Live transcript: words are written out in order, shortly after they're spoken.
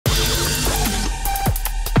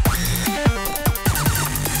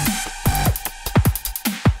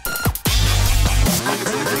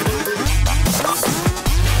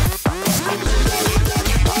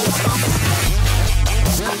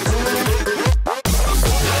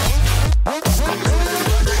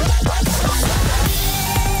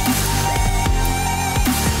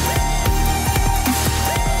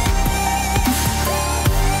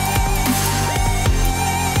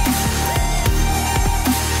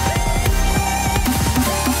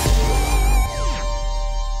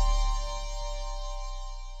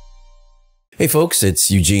Hey folks,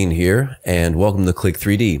 it's Eugene here, and welcome to Click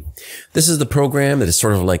 3D. This is the program that is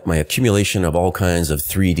sort of like my accumulation of all kinds of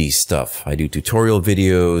 3D stuff. I do tutorial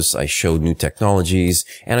videos, I show new technologies,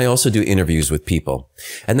 and I also do interviews with people.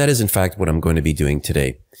 And that is in fact what I'm going to be doing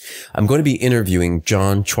today. I'm going to be interviewing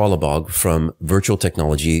John Chwalibog from Virtual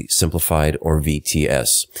Technology Simplified, or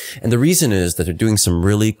VTS. And the reason is that they're doing some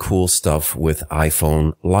really cool stuff with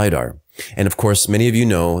iPhone Lidar. And of course, many of you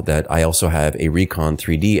know that I also have a Recon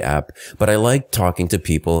 3D app, but I like talking to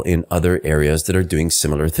people in other areas that are doing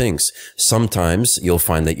similar things. Sometimes you'll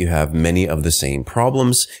find that you have many of the same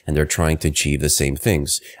problems and they're trying to achieve the same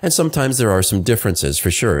things. And sometimes there are some differences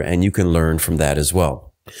for sure, and you can learn from that as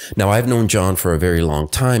well. Now, I've known John for a very long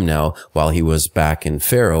time now while he was back in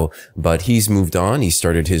Faro, but he's moved on. He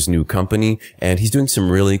started his new company and he's doing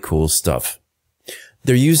some really cool stuff.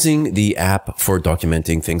 They're using the app for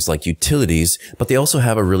documenting things like utilities, but they also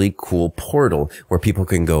have a really cool portal where people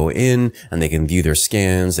can go in and they can view their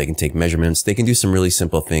scans, they can take measurements, they can do some really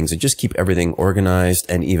simple things and just keep everything organized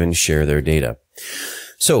and even share their data.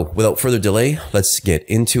 So without further delay, let's get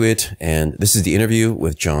into it. And this is the interview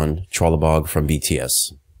with John Chwalibog from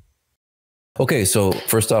VTS. Okay, so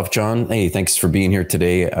first off, John, hey, thanks for being here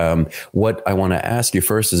today. What I want to ask you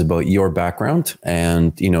first is about your background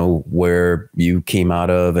and, you know, where you came out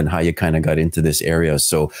of and how you kind of got into this area.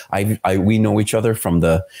 So we know each other from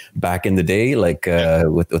the back in the day, like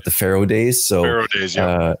with the Faro days. So Faro days,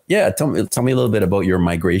 yeah. Yeah, tell me a little bit about your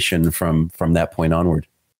migration from that point onward.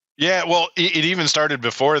 Yeah, well, it even started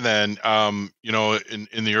before then. You know,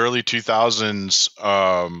 in the early 2000s,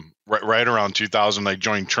 right around 2000, I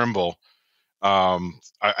joined Trimble. I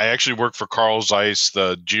actually worked for Carl Zeiss,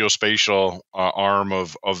 the geospatial arm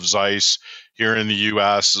of Zeiss here in the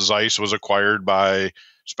U.S. Zeiss was acquired by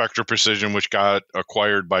Spectra Precision, which got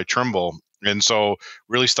acquired by Trimble, and so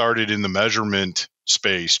really started in the measurement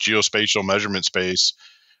space, geospatial measurement space,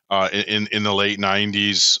 in the late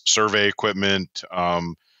 90s. Survey equipment,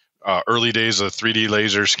 early days of 3D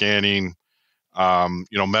laser scanning. You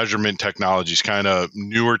know, measurement technologies, kind of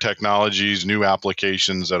newer technologies, new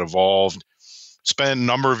applications that evolved. Spent a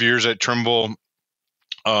number of years at Trimble,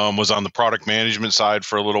 was on the product management side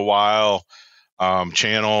for a little while,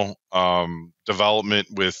 channel development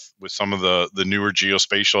with some of the newer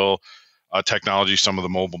geospatial technology, some of the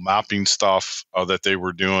mobile mapping stuff that they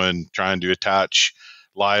were doing, trying to attach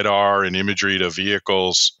LiDAR and imagery to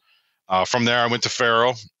vehicles. From there, I went to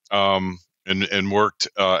Faro and worked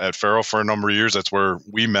at Faro for a number of years. That's where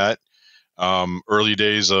we met, early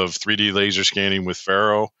days of 3D laser scanning with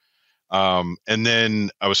Faro. And then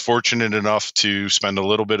I was fortunate enough to spend a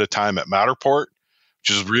little bit of time at Matterport,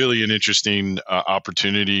 which is really an interesting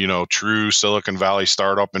opportunity, you know, true Silicon Valley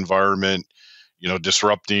startup environment, you know,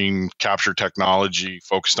 disrupting capture technology,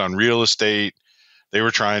 focused on real estate. They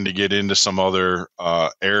were trying to get into some other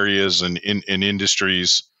areas and in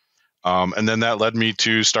industries. And then that led me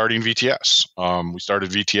to starting VTS. We started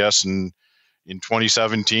VTS in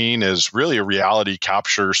 2017 as really a reality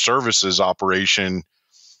capture services operation,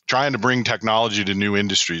 trying to bring technology to new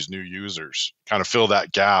industries, new users, kind of fill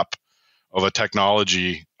that gap of a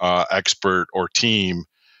technology expert or team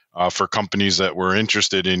for companies that were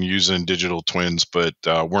interested in using digital twins, but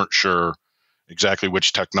weren't sure exactly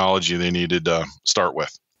which technology they needed to start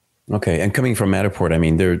with. Okay, and coming from Matterport, I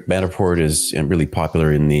mean, Matterport is really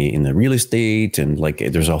popular in the real estate, and like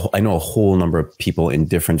there's I know a whole number of people in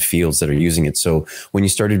different fields that are using it. So when you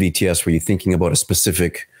started VTS, were you thinking about a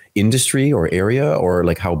specific industry or area, or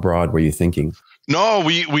like how broad were you thinking? No,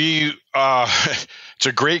 we it's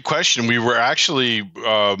a great question. We were actually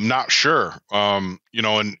not sure, you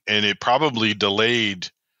know, and it probably delayed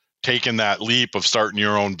taking that leap of starting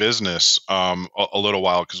your own business a little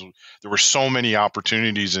while, because there were so many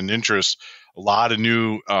opportunities and interests, a lot of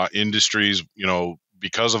new industries, you know,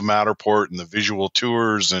 because of Matterport and the visual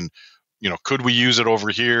tours, and, you know, could we use it over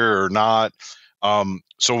here or not?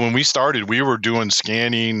 So when we started, we were doing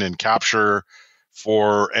scanning and capture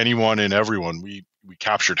for anyone and everyone. We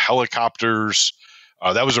captured helicopters.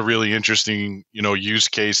 That was a really interesting, you know, use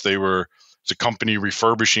case. It's a company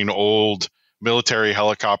refurbishing old military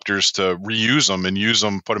helicopters to reuse them and use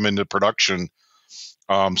them, put them into production.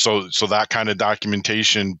 So that kind of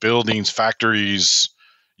documentation, buildings, factories,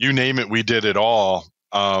 you name it, we did it all.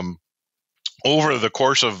 Over the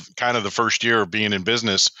course of kind of the first year of being in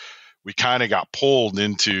business, we kind of got pulled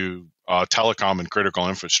into telecom and critical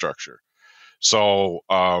infrastructure. So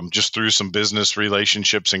just through some business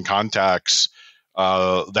relationships and contacts,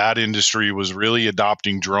 that industry was really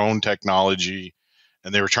adopting drone technology,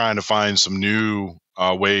 and they were trying to find some new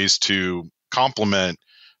ways to complement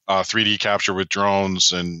 3D capture with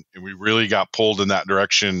drones. And we really got pulled in that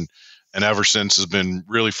direction and ever since has been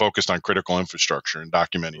really focused on critical infrastructure and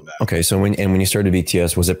documenting that. Okay, so when you started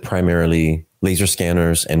VTS, was it primarily laser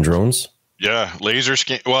scanners and drones? Yeah, laser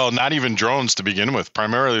scan. Well, not even drones to begin with.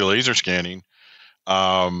 Primarily laser scanning.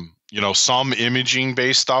 Some imaging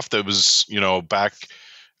based stuff that was, back.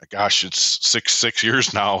 Gosh, it's six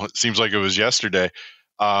years now. It seems like it was yesterday.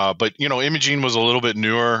 But imaging was a little bit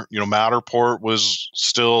newer. Matterport was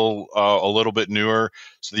still a little bit newer.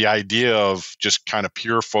 So the idea of just kind of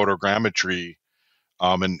pure photogrammetry,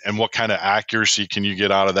 and what kind of accuracy can you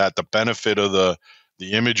get out of that? The benefit of the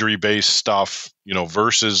imagery based stuff,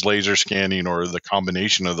 versus laser scanning, or the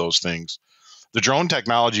combination of those things. The drone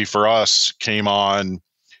technology for us came on,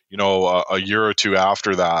 a year or two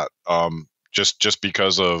after that, just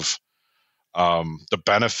because of the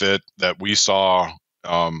benefit that we saw.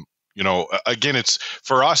 Again, it's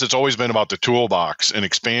for us, it's always been about the toolbox and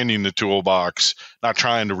expanding the toolbox, not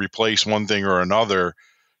trying to replace one thing or another.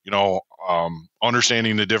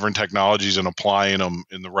 Understanding the different technologies and applying them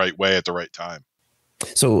in the right way at the right time.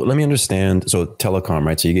 So let me understand. So telecom,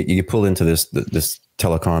 right? So you get pulled into this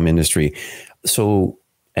telecom industry. So,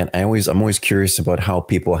 and I'm always curious about how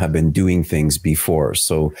people have been doing things before.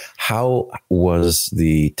 So how was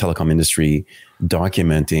the telecom industry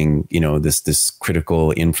documenting, this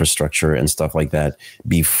critical infrastructure and stuff like that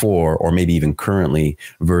before, or maybe even currently,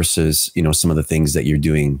 versus, some of the things that you're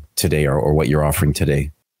doing today, or what you're offering today?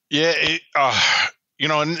 Yeah,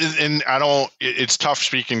 and I don't. It's tough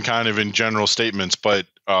speaking kind of in general statements, but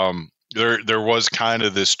there was kind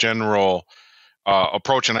of this general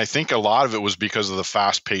approach, and I think a lot of it was because of the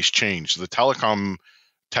fast-paced change. The telecom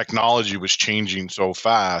technology was changing so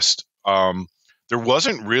fast. There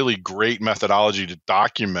wasn't really great methodology to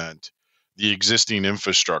document the existing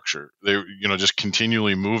infrastructure. They, just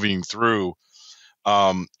continually moving through,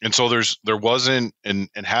 and so there wasn't and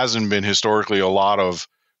hasn't been historically a lot of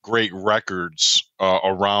great records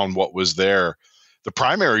around what was there. The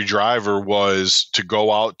primary driver was to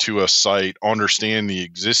go out to a site, understand the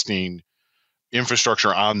existing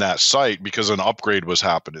infrastructure on that site, because an upgrade was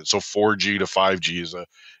happening. So 4G to 5G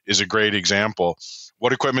is a great example.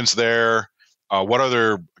 What equipment's there? What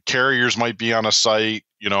other carriers might be on a site?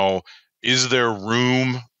 Is there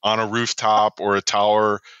room on a rooftop or a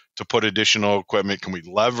tower to put additional equipment? Can we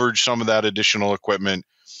leverage some of that additional equipment?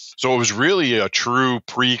 So it was really a true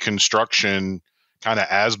pre-construction kind of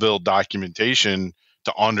as-built documentation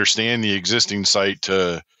to understand the existing site,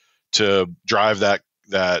 to drive that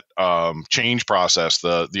change process,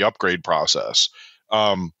 the upgrade process.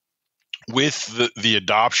 With the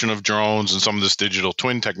adoption of drones and some of this digital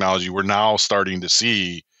twin technology, we're now starting to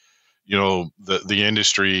see, the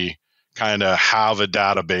industry kind of have a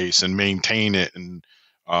database and maintain it, and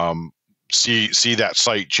see that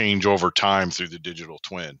site change over time through the digital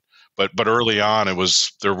twin. But early on,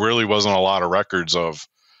 there really wasn't a lot of records of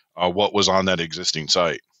what was on that existing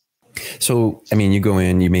site. So, I mean, you go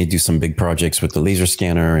in, you may do some big projects with the laser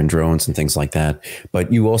scanner and drones and things like that,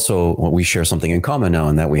 but you also, we share something in common now,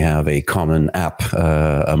 in that we have a common app,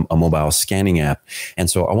 a mobile scanning app. And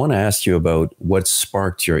so I want to ask you about what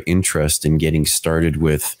sparked your interest in getting started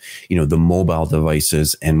with, the mobile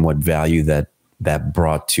devices, and what value that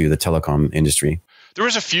brought to the telecom industry. There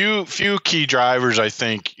was a few key drivers, I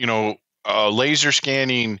think. Laser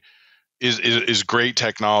scanning is great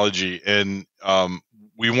technology, and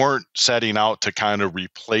we weren't setting out to kind of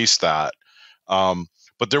replace that.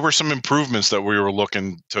 But there were some improvements that we were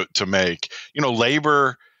looking to make.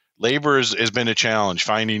 Labor has been a challenge,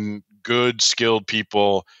 finding good, skilled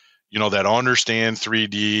people, that understand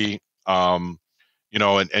 3D,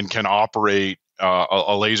 and can operate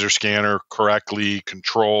a laser scanner correctly,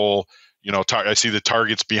 control, I see the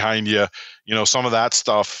targets behind you, some of that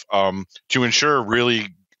stuff, to ensure really,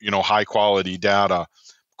 high quality data.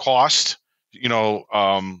 Cost,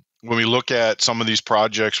 when we look at some of these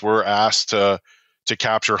projects, we're asked to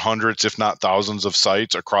capture hundreds, if not thousands, of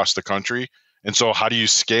sites across the country. And so how do you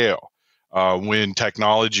scale when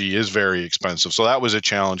technology is very expensive? So that was a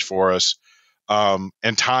challenge for us.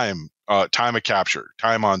 And time of capture,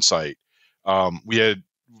 time on site. We had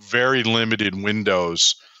very limited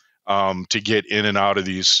windows to get in and out of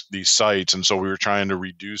these sites. And so we were trying to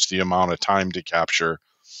reduce the amount of time to capture.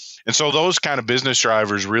 And so those kind of business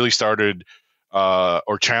drivers really started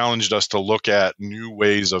or challenged us to look at new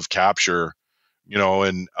ways of capture,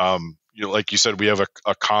 and like you said, we have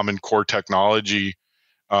a common core technology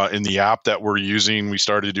in the app that we're using. We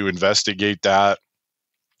started to investigate that.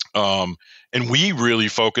 And we really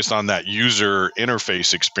focused on that user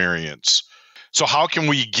interface experience. So how can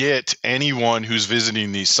we get anyone who's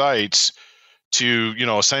visiting these sites to,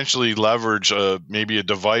 essentially leverage maybe a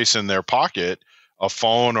device in their pocket, a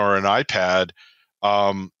phone or an iPad,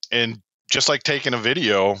 and just like taking a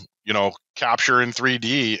video, capture in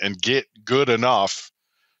 3D and get good enough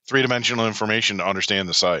three-dimensional information to understand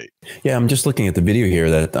the site. Yeah, I'm just looking at the video here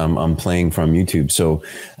that I'm playing from YouTube. So,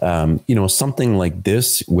 something like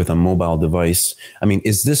this with a mobile device. I mean,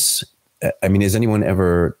 has anyone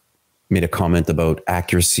ever made a comment about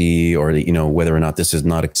accuracy or, whether or not this is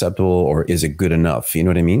not acceptable or is it good enough? You know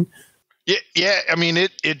what I mean? Yeah. I mean,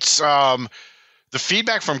 it's the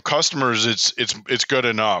feedback from customers. It's good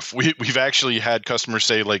enough. We've actually had customers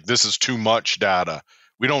say, like, this is too much data.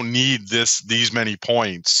 We don't need these many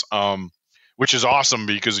points, which is awesome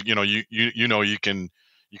because you can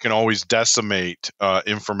always decimate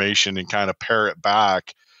information and kind of pare it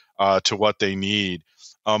back to what they need.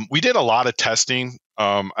 We did a lot of testing,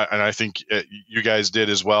 and I think you guys did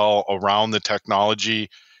as well, around the technology,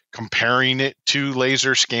 comparing it to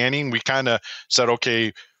laser scanning. We kind of said,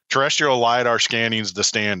 okay, terrestrial LiDAR scanning is the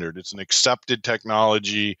standard. It's an accepted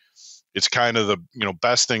technology. It's kind of the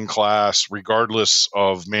best in class, regardless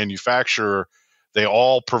of manufacturer. They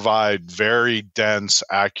all provide very dense,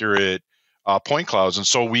 accurate point clouds. And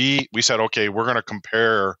so we said, okay, we're going to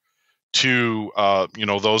compare to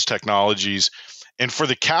those technologies. And for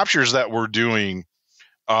the captures that we're doing,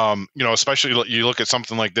 especially you look at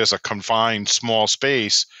something like this, a confined small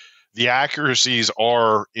space, the accuracies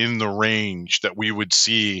are in the range that we would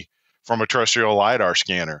see from a terrestrial LiDAR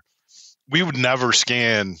scanner. We would never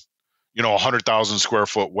scan, 100,000 square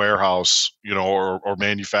foot warehouse, or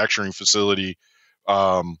manufacturing facility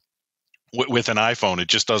with an iPhone. It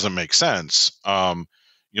just doesn't make sense, from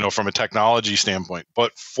a technology standpoint.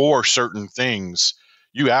 But for certain things,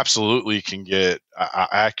 you absolutely can get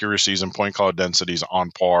accuracies and point cloud densities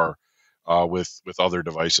on par with other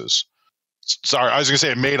devices. Sorry, I was going to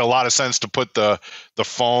say it made a lot of sense to put the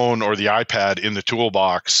phone or the iPad in the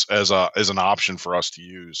toolbox as an option for us to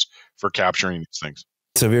use for capturing these things.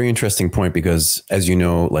 It's a very interesting point because, as you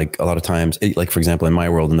know, like a lot of times, like for example, in my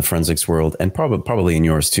world, in the forensics world, and probably in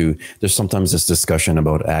yours too, there's sometimes this discussion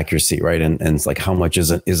about accuracy, right? And it's like how much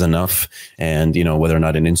is enough, and whether or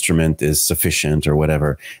not an instrument is sufficient or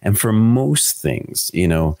whatever. And for most things,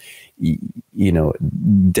 down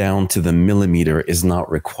to the millimeter is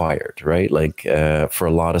not required, right? Like for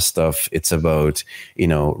a lot of stuff, it's about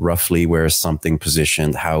roughly where is something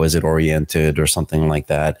positioned, how is it oriented, or something like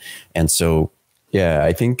that. And so, yeah,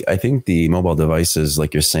 I think the mobile devices,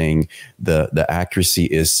 like you're saying, the accuracy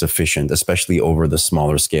is sufficient, especially over the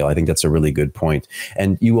smaller scale. I think that's a really good point.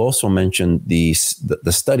 And you also mentioned the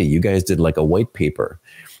study. You guys did like a white paper.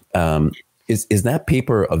 Is that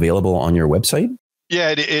paper available on your website? Yeah,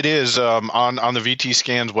 it is on the VT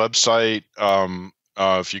Scans website.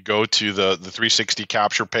 If you go to the 360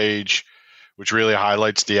 capture page, which really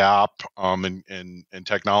highlights the app and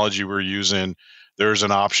technology we're using, there's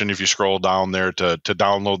an option if you scroll down there to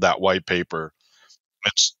download that white paper.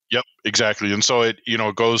 Yep, exactly. And so it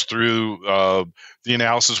goes through the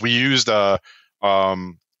analysis. We used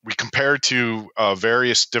we compared to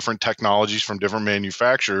various different technologies from different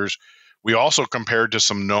manufacturers. We also compared to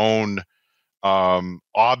some known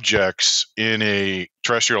objects in a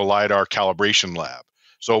terrestrial LiDAR calibration lab.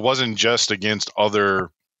 So it wasn't just against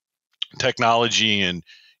other technology and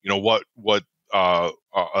what a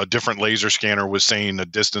different laser scanner was saying the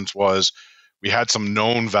distance was. We had some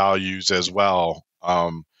known values as well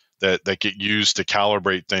that get used to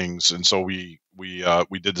calibrate things, and so we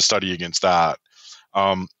did the study against that.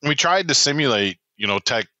 We tried to simulate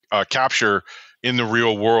tech capture in the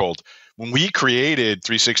real world. When we created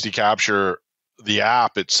 360 Capture, the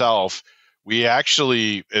app itself, we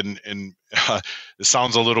actually, and it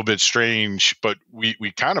sounds a little bit strange, but we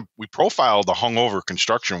profiled the hungover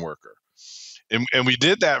construction worker. And we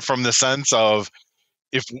did that from the sense of,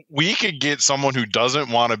 if we could get someone who doesn't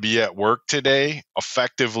want to be at work today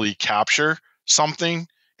effectively capture something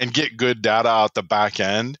and get good data out the back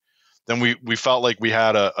end, then we felt like we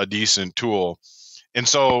had a decent tool. And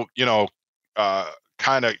so,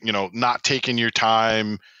 not taking your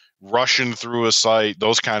time, rushing through a site,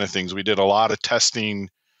 those kind of things. We did a lot of testing,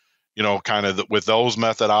 with those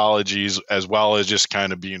methodologies, as well as just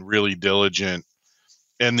kind of being really diligent.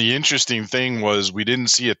 And the interesting thing was we didn't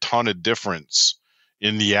see a ton of difference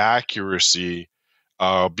in the accuracy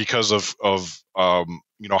because of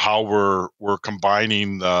how we're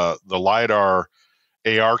combining the LiDAR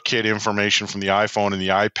AR kit information from the iPhone and the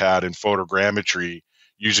iPad and photogrammetry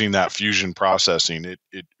using that fusion processing.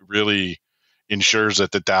 It really ensures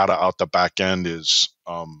that the data out the back end is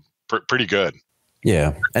pretty good.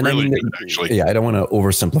 Yeah. And I Really mean, good, actually. yeah, I don't want to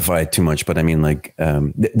oversimplify it too much, but I mean, like,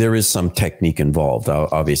 there is some technique involved,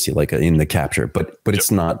 obviously, like in the capture, but Yep.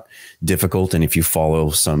 it's not difficult. And if you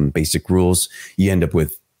follow some basic rules, you end up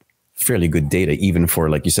with fairly good data, even for,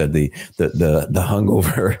 like you said, the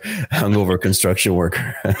hungover construction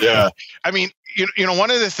worker. Yeah. I mean,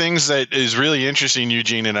 one of the things that is really interesting,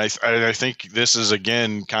 Eugene, and I think this is,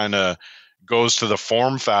 again, kind of goes to the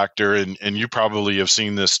form factor, and you probably have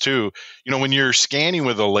seen this too. When you're scanning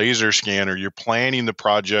with a laser scanner, you're planning the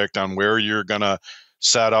project on where you're going to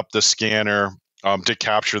set up the scanner to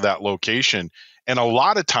capture that location. And a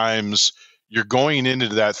lot of times you're going into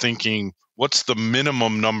that thinking, what's the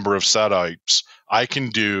minimum number of setups I can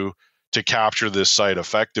do to capture this site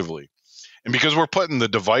effectively? And because we're putting the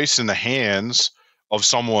device in the hands of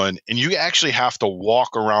someone and you actually have to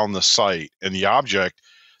walk around the site and the object,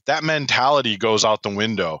 that mentality goes out the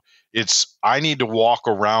window. It's, I need to walk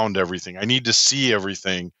around everything, I need to see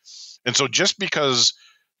everything. And so just because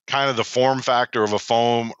kind of the form factor of a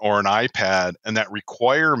phone or an iPad and that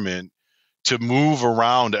requirement to move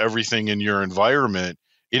around everything in your environment,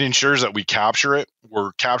 it ensures that we capture it.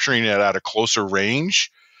 We're capturing it at a closer range.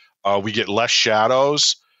 We get less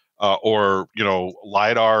shadows, or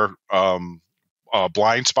lidar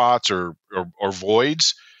blind spots or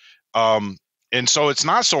voids. And so it's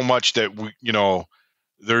not so much that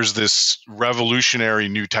there's this revolutionary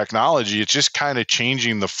new technology. It's just kind of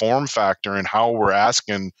changing the form factor and how we're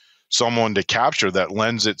asking someone to capture that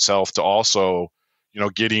lends itself to also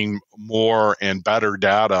getting more and better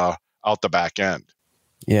data out the back end.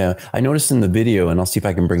 Yeah, I noticed in the video, and I'll see if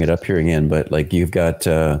I can bring it up here again. But like you've got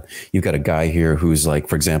a guy here who's, like,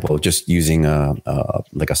 for example, just using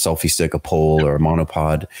like a selfie stick, a pole, or a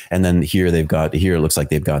monopod, and then here it looks like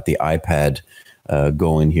they've got the iPad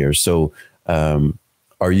going here. So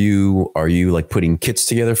are you like putting kits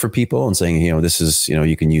together for people and saying, this is,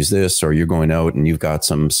 you can use this, or you're going out and you've got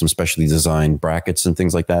some specially designed brackets and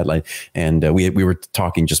things like that? Like, and we were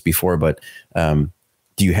talking just before, but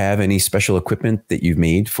do you have any special equipment that you've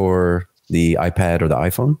made for the iPad or the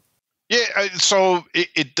iPhone? Yeah, so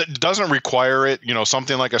it doesn't require it.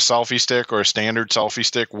 Something like a selfie stick or a standard selfie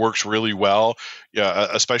stick works really well. Yeah,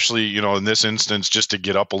 especially in this instance, just to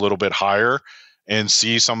get up a little bit higher and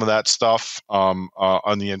see some of that stuff on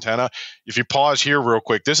the antenna. If you pause here real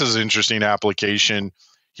quick, this is an interesting application.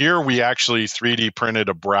 Here we actually 3D printed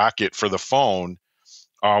a bracket for the phone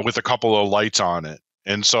with a couple of lights on it,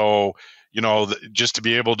 and so just to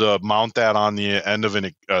be able to mount that on the end of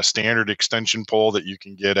a standard extension pole that you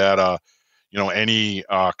can get at any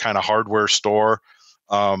kind of hardware store,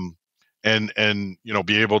 and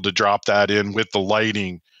be able to drop that in with the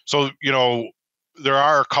lighting. So there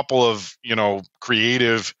are a couple of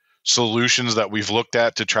creative solutions that we've looked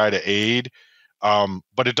at to try to aid,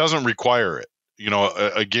 but it doesn't require it.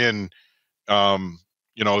 Again,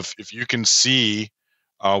 if you can see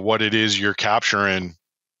what it is you're capturing,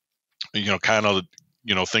 kind of,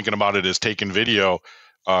 thinking about it as taking video,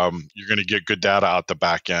 you're going to get good data out the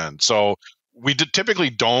back end. So we typically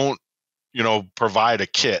don't, provide a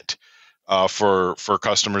kit for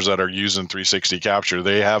customers that are using 360 capture.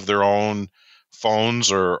 They have their own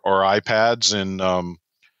phones or iPads, and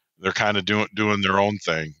they're kind of doing their own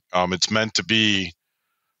thing. It's meant to be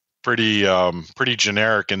pretty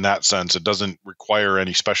generic in that sense. It doesn't require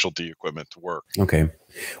any specialty equipment to work. Okay.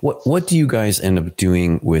 What do you guys end up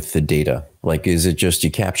doing with the data? Like, is it just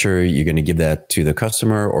you capture, you're going to give that to the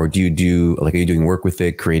customer, or are you doing work with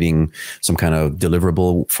it, creating some kind of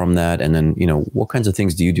deliverable from that? And then, what kinds of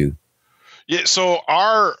things do you do? Yeah, so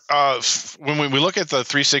our when we look at the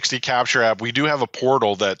 360 capture app, we do have a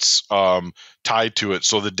portal that's tied to it.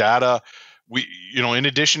 So the data, we in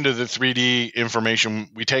addition to the 3D information,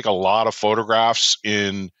 we take a lot of photographs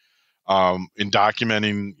in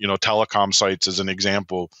documenting telecom sites. As an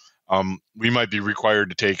example, we might be required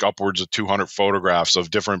to take upwards of 200 photographs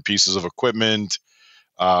of different pieces of equipment,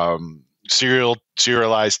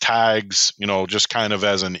 serialized tags, just kind of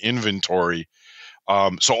as an inventory.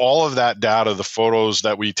 So all of that data, the photos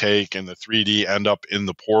that we take and the 3D, end up in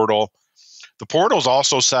the portal. The portal is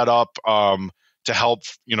also set up to help,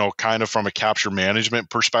 kind of from a capture management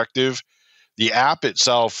perspective. The app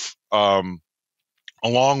itself,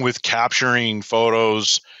 along with capturing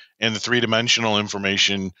photos and the three-dimensional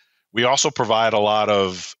information, we also provide a lot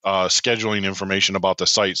of scheduling information about the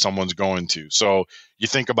site someone's going to. So you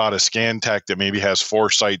think about a scan tech that maybe has 4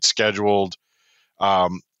 sites scheduled.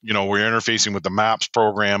 We're interfacing with the maps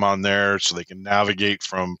program on there so they can navigate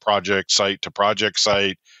from project site to project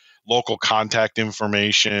site, local contact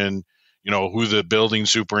information, who the building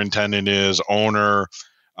superintendent is, owner.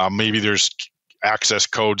 Maybe there's access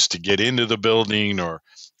codes to get into the building or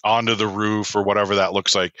onto the roof or whatever that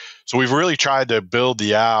looks like. So we've really tried to build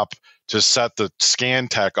the app to set the scan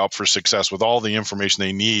tech up for success with all the information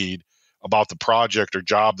they need about the project or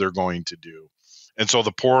job they're going to do. And so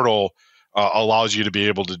the portal allows you to be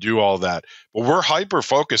able to do all that. But we're hyper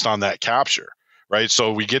focused on that capture, right?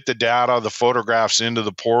 So we get the data, the photographs into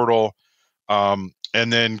the portal, and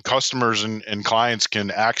then customers and clients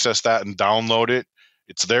can access that and download it.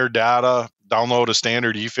 It's their data. Download a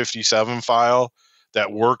standard E57 file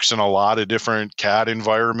that works in a lot of different CAD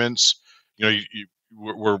environments.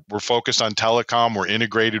 We're focused on telecom. We're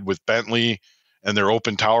integrated with Bentley and their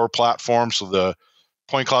open tower platform. So the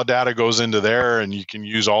point cloud data goes into there, and you can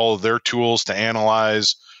use all of their tools to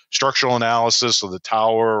analyze structural analysis of the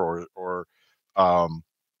tower or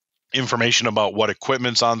information about what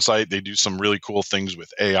equipment's on site. They do some really cool things with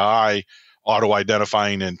AI, auto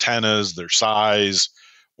identifying antennas, their size,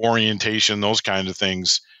 orientation, those kinds of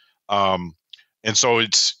things. And so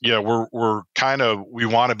it's, we want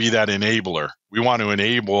to be that enabler. We want to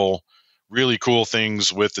enable really cool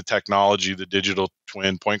things with the technology, the digital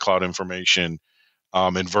twin, point cloud information,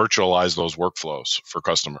 and virtualize those workflows for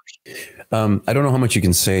customers. I don't know how much you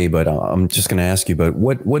can say, but I'm just going to ask you, but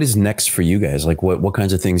what is next for you guys? Like what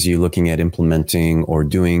kinds of things are you looking at implementing or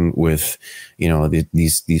doing with,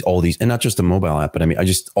 all these, and not just the mobile app, but I mean,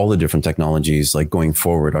 all the different technologies, like going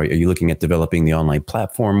forward. Are you looking at developing the online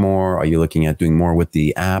platform more? Are you looking at doing more with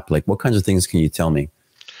the app? Like what kinds of things can you tell me?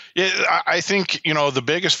 Yeah, I think, the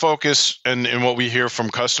biggest focus and what we hear from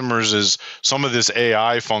customers is some of this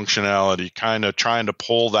AI functionality, kind of trying to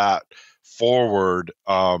pull that forward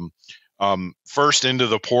first into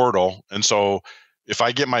the portal. And so if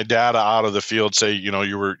I get my data out of the field, say,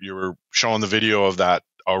 you were showing the video of that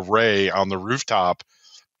array on the rooftop,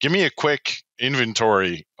 give me a quick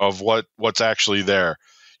inventory of what's actually there.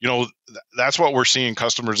 That's what we're seeing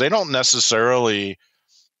customers. They don't necessarily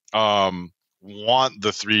want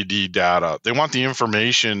the 3D data. They want the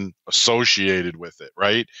information associated with it,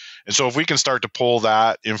 right? And so if we can start to pull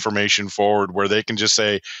that information forward where they can just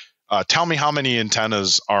say, tell me how many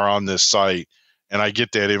antennas are on this site, and I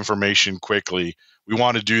get that information quickly. We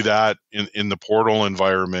want to do that in the portal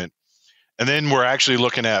environment. And then we're actually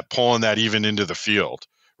looking at pulling that even into the field,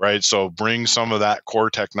 right? So bring some of that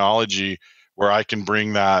core technology where I can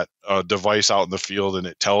bring that device out in the field and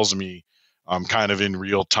it tells me kind of in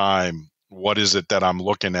real time, what is it that I'm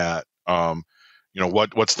looking at?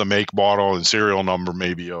 What's the make, model, and serial number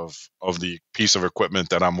maybe of the piece of equipment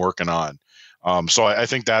that I'm working on. So I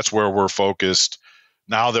think that's where we're focused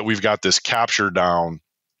now that we've got this capture down.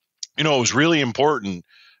 It was really important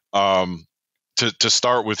to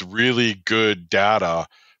start with really good data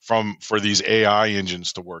for these AI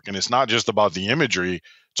engines to work. And it's not just about the imagery.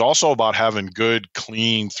 It's also about having good,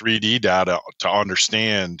 clean 3D data to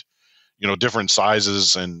understand different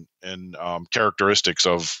sizes and characteristics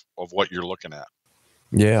of what you're looking at.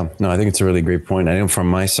 Yeah, no, I think it's a really great point. I know from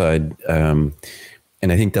my side,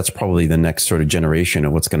 and I think that's probably the next sort of generation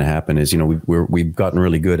of what's going to happen is, we've gotten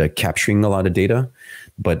really good at capturing a lot of data,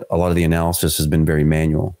 but a lot of the analysis has been very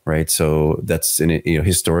manual, right? So that's in it,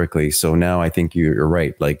 historically. So now I think you're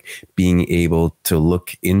right. Like being able to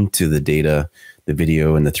look into the data, the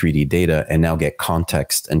video and the 3D data, and now get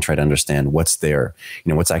context and try to understand what's there.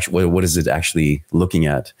 What is it actually looking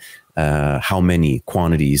at? How many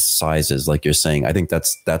quantities, sizes, like you're saying. I think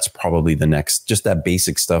that's probably the next. Just that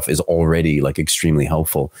basic stuff is already like extremely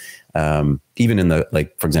helpful. Even in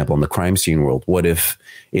for example, in the crime scene world, what if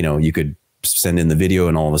you could send in the video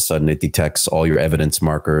and all of a sudden it detects all your evidence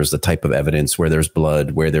markers, the type of evidence, where there's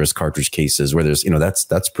blood, where there's cartridge cases, where there's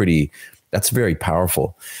that's very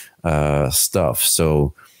powerful stuff.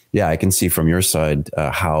 So yeah, I can see from your side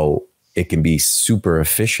how it can be super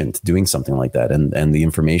efficient doing something like that, and the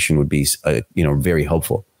information would be very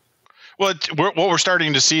helpful. Well, what we're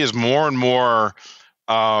starting to see is more and more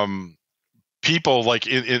people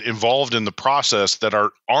involved in the process that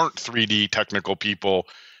aren't 3D technical people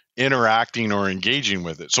interacting or engaging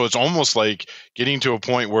with it. So it's almost like getting to a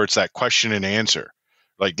point where it's that question and answer.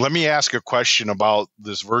 Like, let me ask a question about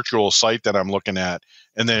this virtual site that I'm looking at,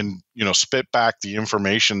 and then, spit back the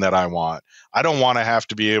information that I want. I don't want to have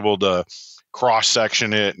to be able to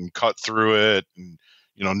cross-section it and cut through it and,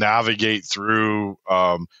 navigate through,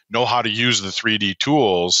 know how to use the 3D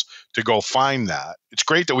tools to go find that. It's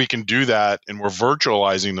great that we can do that, and we're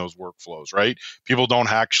virtualizing those workflows, right? People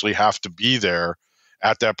don't actually have to be there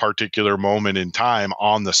at that particular moment in time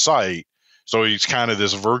on the site. So it's kind of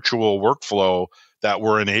this virtual workflow that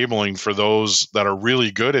we're enabling for those that are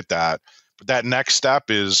really good at that. But that next step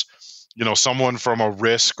is, someone from a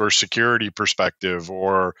risk or security perspective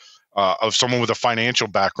or of someone with a financial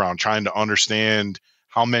background trying to understand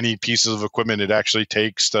how many pieces of equipment it actually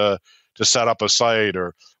takes to set up a site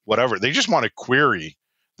or whatever. They just want to query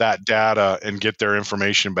that data and get their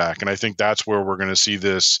information back. And I think that's where we're going to see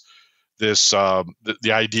the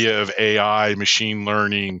idea of AI, machine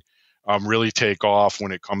learning, really take off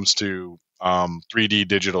when it comes to 3D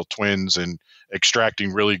digital twins and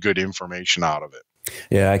extracting really good information out of it.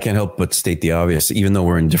 Yeah, I can't help but state the obvious. Even though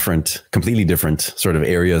we're in completely different sort of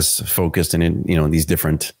areas focused in, these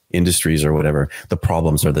different industries or whatever, the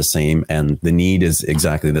problems are the same and the need is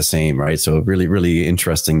exactly the same, right? So really, really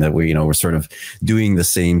interesting that we're sort of doing the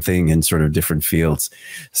same thing in sort of different fields.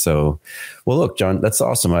 So, well, look, John, that's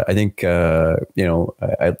awesome. I think, I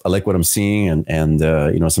like what I'm seeing and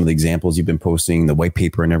some of the examples you've been posting, the white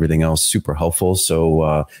paper and everything else, super helpful.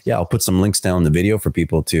 So, yeah, I'll put some links down in the video for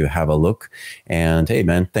people to have a look. And hey,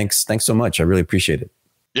 man, thanks so much. I really appreciate it.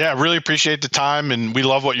 Yeah, really appreciate the time, and we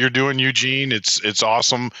love what you're doing, Eugene. It's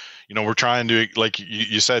awesome. We're trying to, like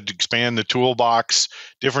you said, expand the toolbox,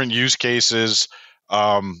 different use cases,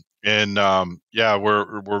 yeah,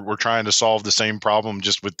 we're trying to solve the same problem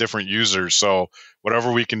just with different users. So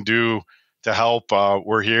whatever we can do to help,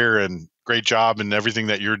 we're here. And great job and everything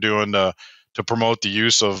that you're doing to promote the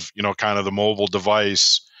use of kind of the mobile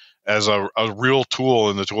device as a real tool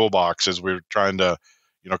in the toolbox as we're trying to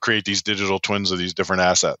create these digital twins of these different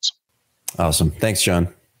assets. Awesome. Thanks, John.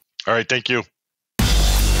 All right. Thank you.